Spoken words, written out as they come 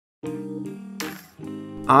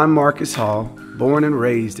I'm Marcus Hall, born and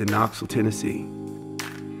raised in Knoxville, Tennessee.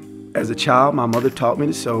 As a child, my mother taught me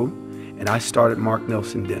to sew, and I started Mark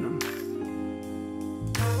Nelson Denim.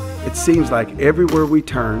 It seems like everywhere we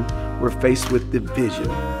turn, we're faced with division,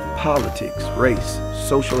 politics, race,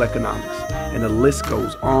 social economics, and the list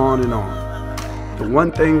goes on and on. The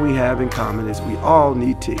one thing we have in common is we all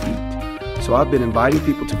need to eat. So I've been inviting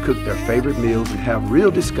people to cook their favorite meals and have real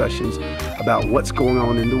discussions about what's going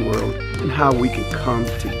on in the world and how we can come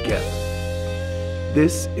together.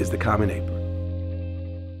 This is The Common Apron.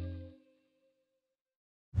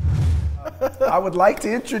 I would like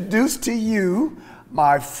to introduce to you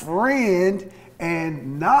my friend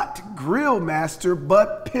and not grill master,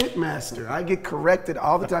 but pit master. I get corrected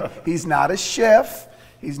all the time. He's not a chef.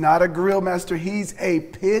 He's not a grill master. He's a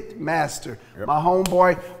pit master. Yep. My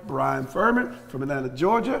homeboy, Bryan Furman from Atlanta,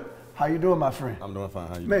 Georgia. How you doing, my friend? I'm doing fine.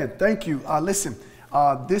 How you doing? Man, thank you. Listen,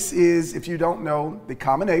 this is, if you don't know, The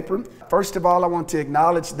Common Apron. First of all, I want to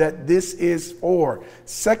acknowledge that this is for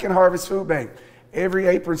Second Harvest Food Bank. Every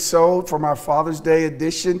apron sold from our Father's Day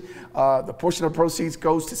edition, the portion of proceeds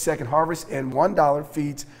goes to Second Harvest, and $1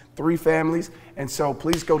 feeds 3 families. And so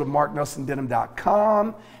please go to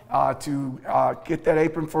marknelsondenim.com to get that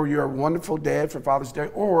apron for your wonderful dad for Father's Day,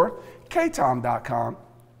 or ktom.com,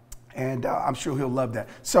 and I'm sure he'll love that.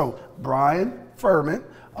 So, Bryan Furman,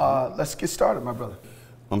 let's get started, my brother.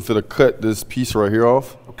 I'm finna cut this piece right here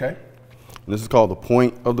off. Okay. And this is called the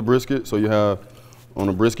point of the brisket. So you have, on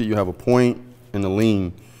the brisket, you have a point and a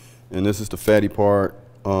lean, and this is the fatty part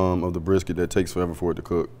of the brisket that takes forever for it to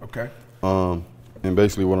cook. Okay. And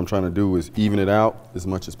basically what I'm trying to do is even it out as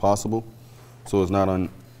much as possible, so it's not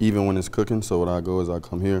uneven when it's cooking. So what I go is I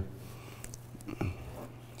come here,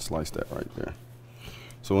 slice that right there.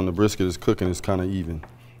 So when the brisket is cooking, it's kind of even.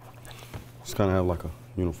 It's kind of have like a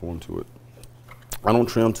uniform to it. I don't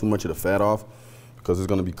trim too much of the fat off because it's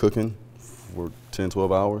going to be cooking for 10,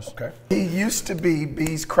 12 hours. Okay. He used to be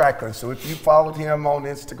Bees Crackling. So if you followed him on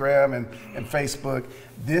Instagram and Facebook,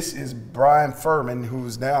 this is Bryan Furman,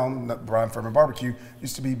 who's now Bryan Furman Barbecue.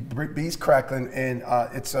 Used to be Bees Crackling, and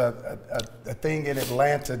it's a thing in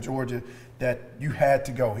Atlanta, Georgia, that you had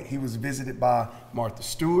to go. He was visited by Martha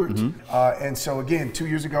Stewart. Mm-hmm. And so again, 2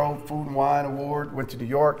 years ago, Food and Wine Award, went to New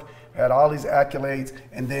York, had all these accolades,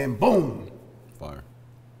 and then boom.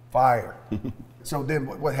 Fire. So then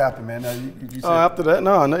what happened, man? You said after that,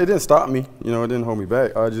 no, it didn't stop me. You know, it didn't hold me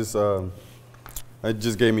back. It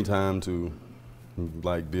just gave me time to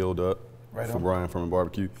like build up for Bryan Furman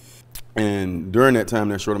Barbecue. And during that time,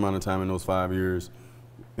 that short amount of time, in those 5 years,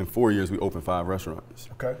 in 4 years, we opened 5 restaurants.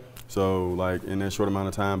 Okay. So like in that short amount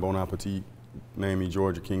of time, Bon Appetit named me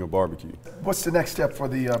Georgia King of Barbecue. What's the next step for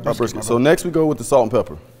the brisket? So next we go with the salt and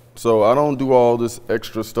pepper. So I don't do all this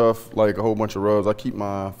extra stuff like a whole bunch of rubs. I keep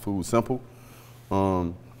my food simple.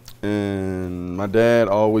 And my dad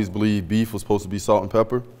always believed beef was supposed to be salt and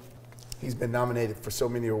pepper. He's been nominated for so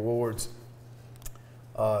many awards,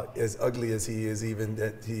 as ugly as he is, even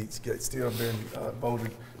that he's still been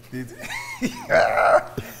voted.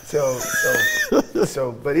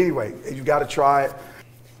 But anyway, you got to try it.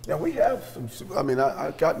 Yeah, we have some. I mean,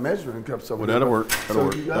 I got measuring cups over there. That'll work.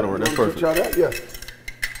 That'll work. That's perfect. Try that? Yeah.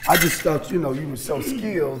 I just thought, you were so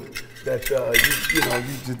skilled that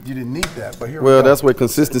you didn't need that. But here we go. That's where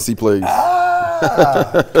consistency plays.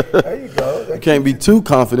 There you go. You can't be too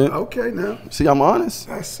confident. Okay, now. See, I'm honest.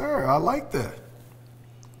 Yes, sir. I like that.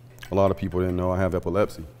 A lot of people didn't know I have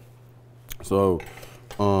epilepsy. So,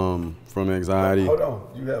 from anxiety. Hold on.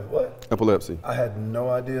 You have what? Epilepsy. I had no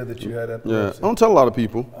idea that you had epilepsy. Yeah, I don't tell a lot of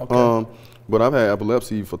people. Okay. But I've had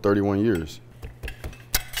epilepsy for 31 years.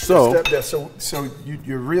 So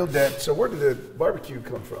your real dad. So where did the barbecue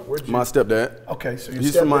come from? My stepdad. Okay, so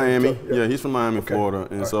he's from Miami. Yeah, he's from Miami, Florida,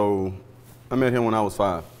 and so I met him when I was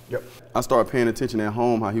 5. Yep. I started paying attention at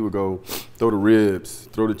home how he would go throw the ribs,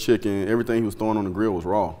 throw the chicken, everything he was throwing on the grill was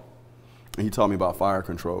raw. And he taught me about fire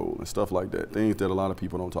control and stuff like that, things that a lot of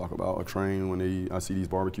people don't talk about or train when I see these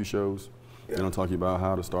barbecue shows. Yeah. They don't talk about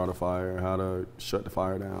how to start a fire, how to shut the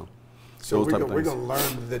fire down. So we're going to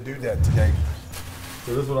learn to do that today.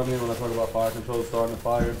 So this is what I mean when I talk about fire control, starting a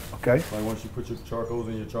fire. Okay. Like once you put your charcoals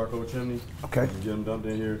in your charcoal chimney, okay, you get them dumped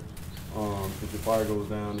in here. If your fire goes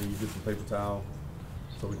down, then you get some paper towel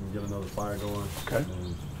so we can get another fire going. Okay.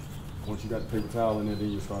 And once you got the paper towel in there,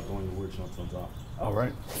 then you start throwing your wood chunks on top. All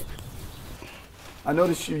right. I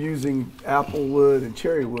noticed you're using apple wood and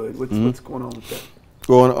cherry wood. What's going on with that?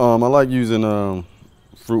 Well, I like using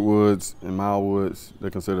fruit woods and mild woods. They're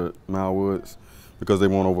considered mild woods because they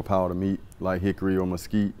won't overpower the meat, like hickory or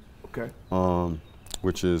mesquite. Okay.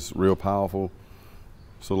 Which is real powerful.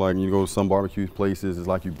 So like you go to some barbecue places, it's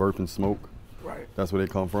like you burping smoke. Right. That's where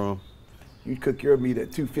they come from. You cook your meat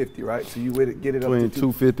at 250, right? So you would get it Between up to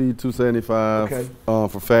 250, 275 Okay.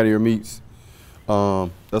 For fattier meats.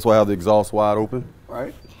 That's why I have the exhaust wide open.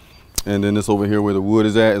 Right. And then this over here where the wood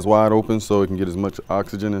is at is wide open so it can get as much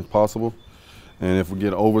oxygen as possible. And if we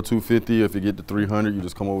get over 250, if you get to 300, you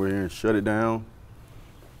just come over here and shut it down.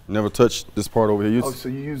 Never touch this part over here. So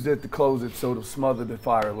you use it to close it so to smother the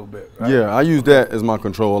fire a little bit, right? Yeah, I use that as my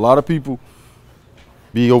control. A lot of people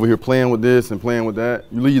be over here playing with this and playing with that.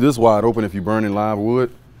 You leave this wide open if you're burning live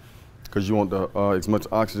wood because you want the as much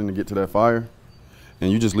oxygen to get to that fire.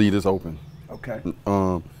 And you just leave this open. Okay.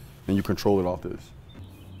 And you control it off this.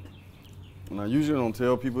 And I usually don't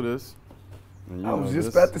tell people this. And I was just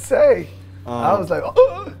about to say. I was like,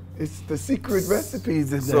 oh, it's the secret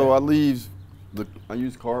recipes in there. So I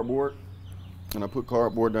use cardboard, and I put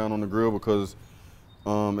cardboard down on the grill because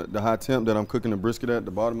at the high temp that I'm cooking the brisket at,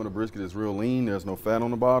 the bottom of the brisket is real lean. There's no fat on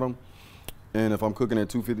the bottom. And if I'm cooking at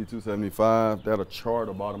 250, 275, that'll char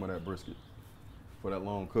the bottom of that brisket for that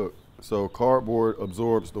long cook. So cardboard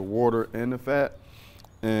absorbs the water and the fat,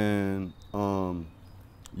 and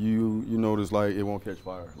you notice like it won't catch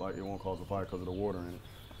fire, like it won't cause a fire because of the water in it.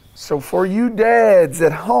 So for you dads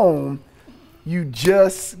at home, you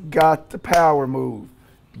just got the power move.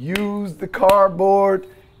 Use the cardboard,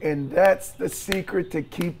 and that's the secret to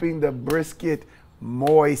keeping the brisket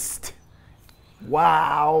moist.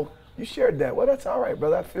 Wow. You shared that. Well, that's all right,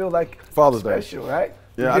 brother. I feel like Father's special, Day. Right?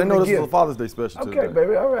 Yeah, I didn't know this was a Father's Day special. Okay, today.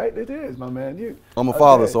 baby. All right, it is, my man. I'm a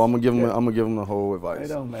father, so I'm gonna give him. I'm gonna give him the whole advice.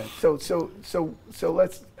 Right on, man. So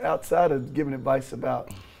let's, outside of giving advice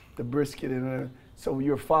about the brisket and so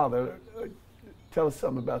your father, tell us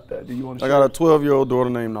something about that. Do you want to? I got a 12-year-old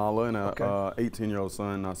daughter named Nala and a Okay. 18-year-old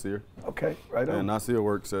son, Nasir. Okay, right on. And Nasir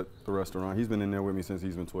works at the restaurant. He's been in there with me since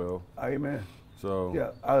he's been 12. Amen. So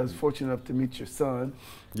yeah, I was fortunate enough to meet your son.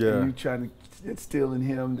 Yeah. And you trying to instill in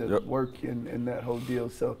him the Yep. work and that whole deal.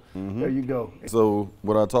 So there you go. So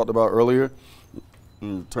what I talked about earlier,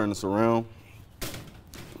 turn this around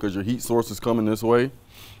because your heat source is coming this way.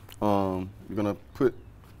 You're gonna put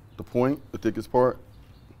the point, the thickest part,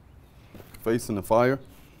 facing the fire,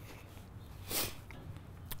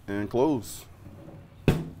 and close.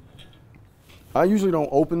 I usually don't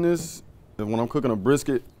open this when I'm cooking a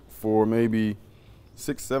brisket for maybe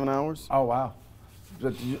 6-7 hours. Oh, wow.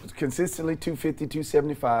 But consistently 250,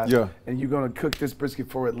 275. Yeah. And you're going to cook this brisket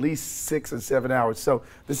for at least 6 or 7 hours. So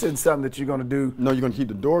this isn't something that you're going to do. No, you're going to keep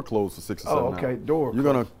the door closed for 6 or 7 hours. Oh, okay, door. You're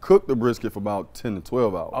going to cook the brisket for about 10 to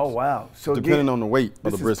 12 hours. Oh, wow. So depending on the weight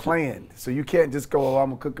of the brisket. This is planned. So you can't just go, oh, I'm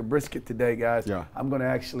going to cook a brisket today, guys. Yeah. I'm going to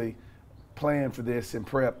actually plan for this and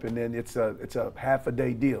prep, and then it's a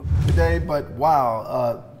half-a-day deal. Today, but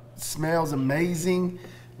wow, smells amazing.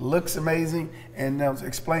 Looks amazing, and now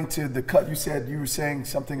explain to the cut. You said you were saying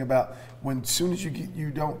something about when soon as you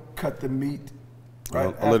don't cut the meat.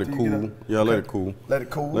 Right. I let it cool. Yeah, I let it cool. Let it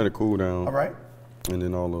cool. Let it cool down. All right. And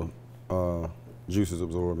then all the juices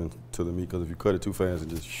absorb into the meat. Because if you cut it too fast, it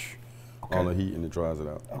just all the heat and it dries it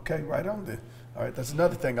out. Okay, right on there. All right, that's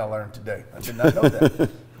another thing I learned today. I did not know that.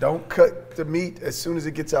 Don't cut the meat as soon as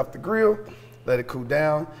it gets off the grill. Let it cool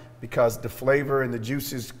down, because the flavor and the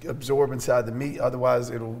juices absorb inside the meat.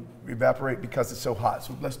 Otherwise, it'll evaporate because it's so hot.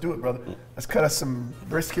 So let's do it, brother. Let's cut us some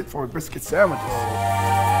brisket for a brisket sandwich.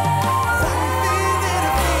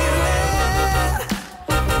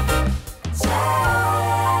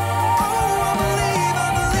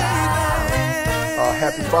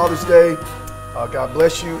 Happy Father's Day. God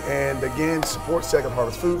bless you. And again, support Second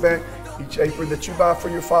Harvest Food Bank. Each apron that you buy for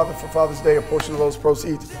your father for Father's Day, a portion of those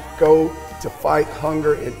proceeds go to fight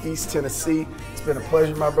hunger in East Tennessee. It's been a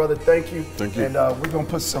pleasure, my brother. Thank you. Thank you. And we're going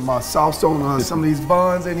to put some sauce on some of these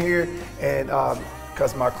buns in here. And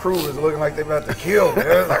because my crew is looking like they're about to kill me.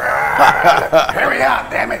 They're like, hurry up,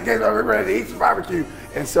 damn it. We're ready to eat some barbecue.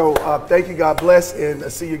 And so thank you. God bless.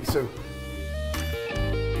 And see you soon.